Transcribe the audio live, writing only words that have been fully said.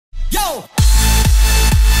Yo!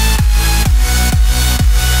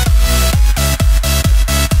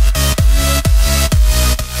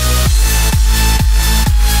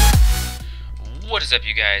 What is up,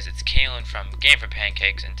 you guys? It's Kalen from Game for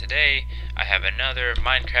Pancakes, and today I have another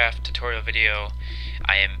Minecraft tutorial video.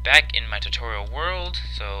 I am back in my tutorial world.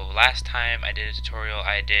 So last time I did a tutorial,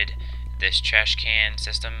 I did this trash can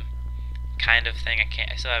system kind of thing.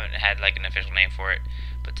 I still haven't had like an official name for it,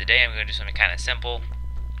 but today I'm going to do something kind of simple.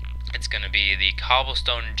 It's going to be the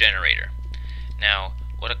cobblestone generator. Now,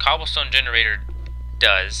 what a cobblestone generator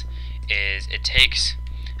does is it takes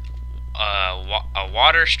a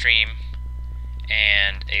water stream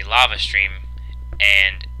and a lava stream,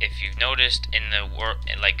 and if you've noticed in the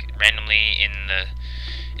like randomly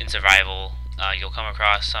in survival, you'll come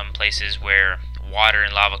across some places where water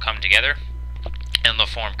and lava come together, and they'll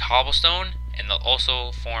form cobblestone, and they'll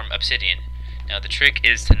also form obsidian. Now the trick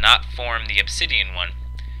is to not form the obsidian one,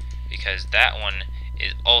 because that one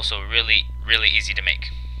is also really easy to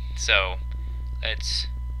make. So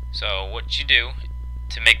what you do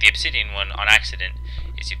to make the obsidian one on accident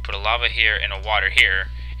is you put a lava here and a water here,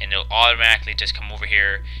 and it'll automatically just come over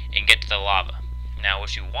here and get to the lava. Now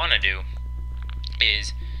what you want to do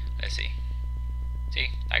is, let's see,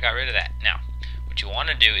 I got rid of that. Now what you want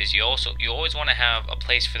to do is you always want to have a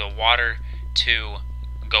place for the water to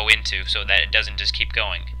go into, so that it doesn't just keep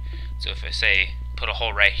going. So if I say put a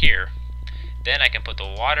hole right here, then I can put the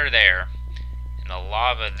water there and the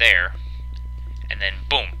lava there, and then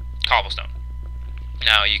boom, cobblestone.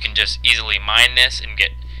 Now you can just easily mine this and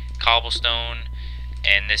get cobblestone,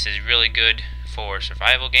 and this is really good for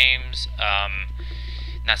survival games.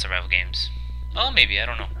 Not survival games. Oh, maybe, I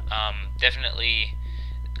don't know. Definitely.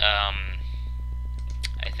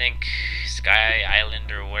 I think Sky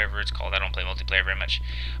Island or whatever it's called. I don't play multiplayer very much,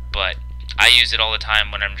 but I use it all the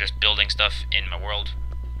time when I'm just building stuff in my world.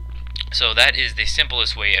 So that is the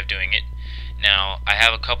simplest way of doing it. Now I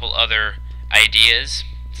have a couple other ideas.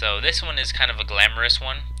 So this one is kind of a glamorous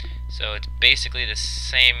one. So it's basically the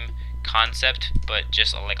same concept, but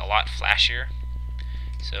just like a lot flashier.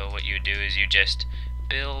 So what you do is you just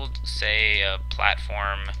build, say, a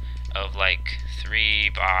platform of like 3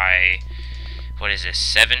 by, what is this,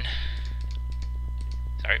 7?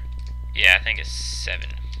 Sorry, yeah, I think it's 7.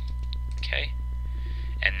 Okay,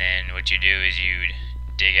 and then what you do is you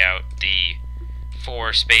dig out the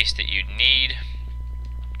 4 space that you'd need.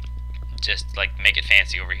 Just like make it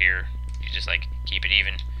fancy over here. You just like keep it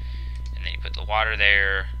even, and then you put the water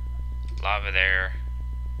there, lava there,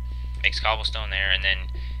 makes cobblestone there, and then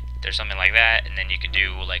there's something like that, and then you could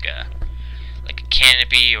do like a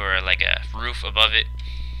canopy or like a roof above it.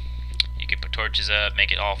 You could put torches up,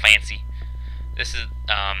 make it all fancy.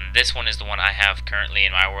 This one is the one I have currently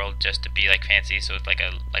in my world, just to be like fancy, so it's like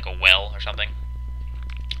a well or something.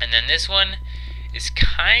 And then this one is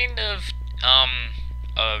kind of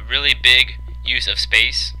a really big use of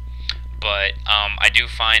space, but I do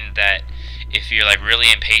find that if you're like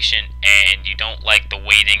really impatient and you don't like the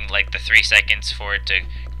waiting, like the 3 seconds for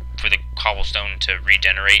the cobblestone to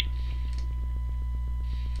regenerate,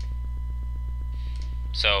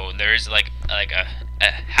 so there's like a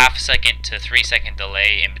half second to 3 second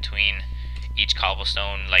delay in between each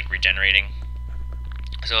cobblestone like regenerating.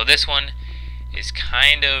 So this one is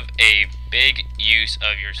kind of a big use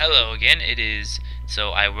of your. Hello again, it is. So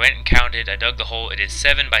I went and counted. I dug the hole. It is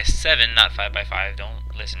 7 by 7, not 5 by 5.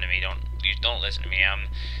 Don't listen to me. Don't listen to me. I'm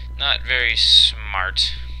not very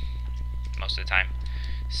smart most of the time.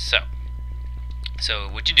 So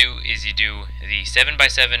what you do is you do the 7 by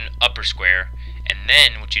 7 upper square, and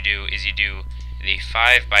then what you do is you do the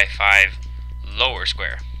 5 by 5 lower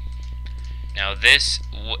square. Now this,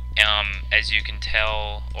 as you can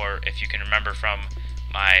tell, or if you can remember from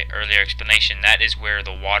my earlier explanation, that is where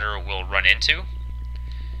the water will run into.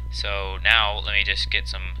 So now let me just get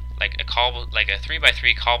some like a 3 by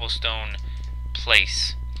 3 cobblestone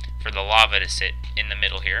place for the lava to sit in the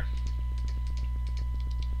middle here.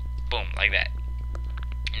 Boom, like that.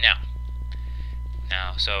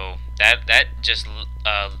 Now, so that just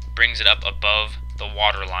brings it up above the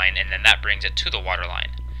water line, and then that brings it to the water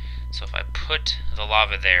line. So if I put the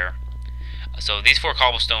lava there, so these 4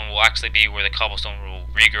 cobblestone will actually be where the cobblestone will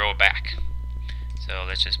regrow back. So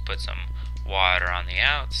let's just put some water on the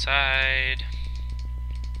outside.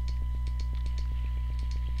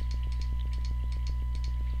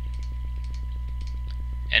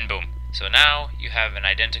 And boom. So now you have an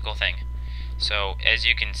identical thing. So as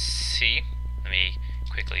you can see, let me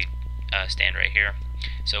quickly stand right here.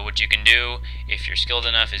 So what you can do, if you're skilled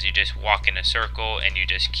enough, is you just walk in a circle and you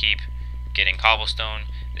just keep getting cobblestone.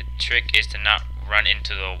 The trick is to not run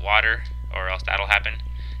into the water, or else that'll happen.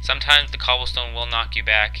 Sometimes the cobblestone will knock you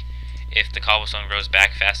back if the cobblestone grows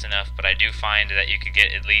back fast enough, but I do find that you could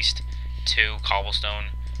get at least 2 cobblestone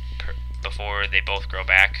before they both grow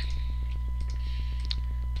back.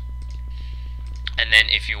 And then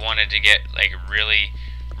if you wanted to get like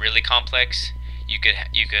really complex, you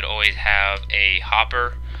could always have a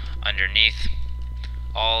hopper underneath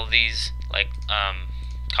all these like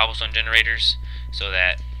cobblestone generators, so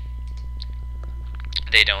that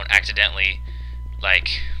they don't accidentally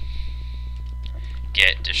like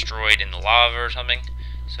get destroyed in the lava or something.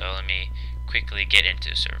 So let me quickly get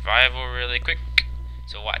into survival really quick.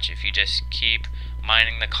 So watch, if you just keep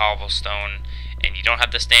mining the cobblestone and you don't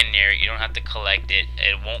have to stand near it, you don't have to collect it,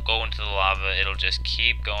 it won't go into the lava, it'll just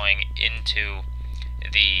keep going into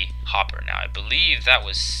the hopper. Now I believe that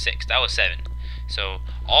was 6, that was 7. So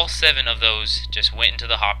all 7 of those just went into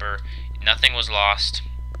the hopper, nothing was lost,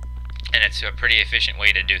 and it's a pretty efficient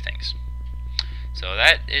way to do things. So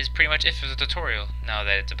that is pretty much it for the tutorial, now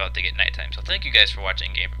that it's about to get nighttime. So thank you guys for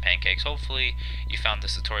watching Game for Pancakes. Hopefully you found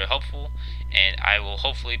this tutorial helpful, and I will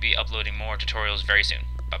hopefully be uploading more tutorials very soon.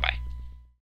 Bye bye.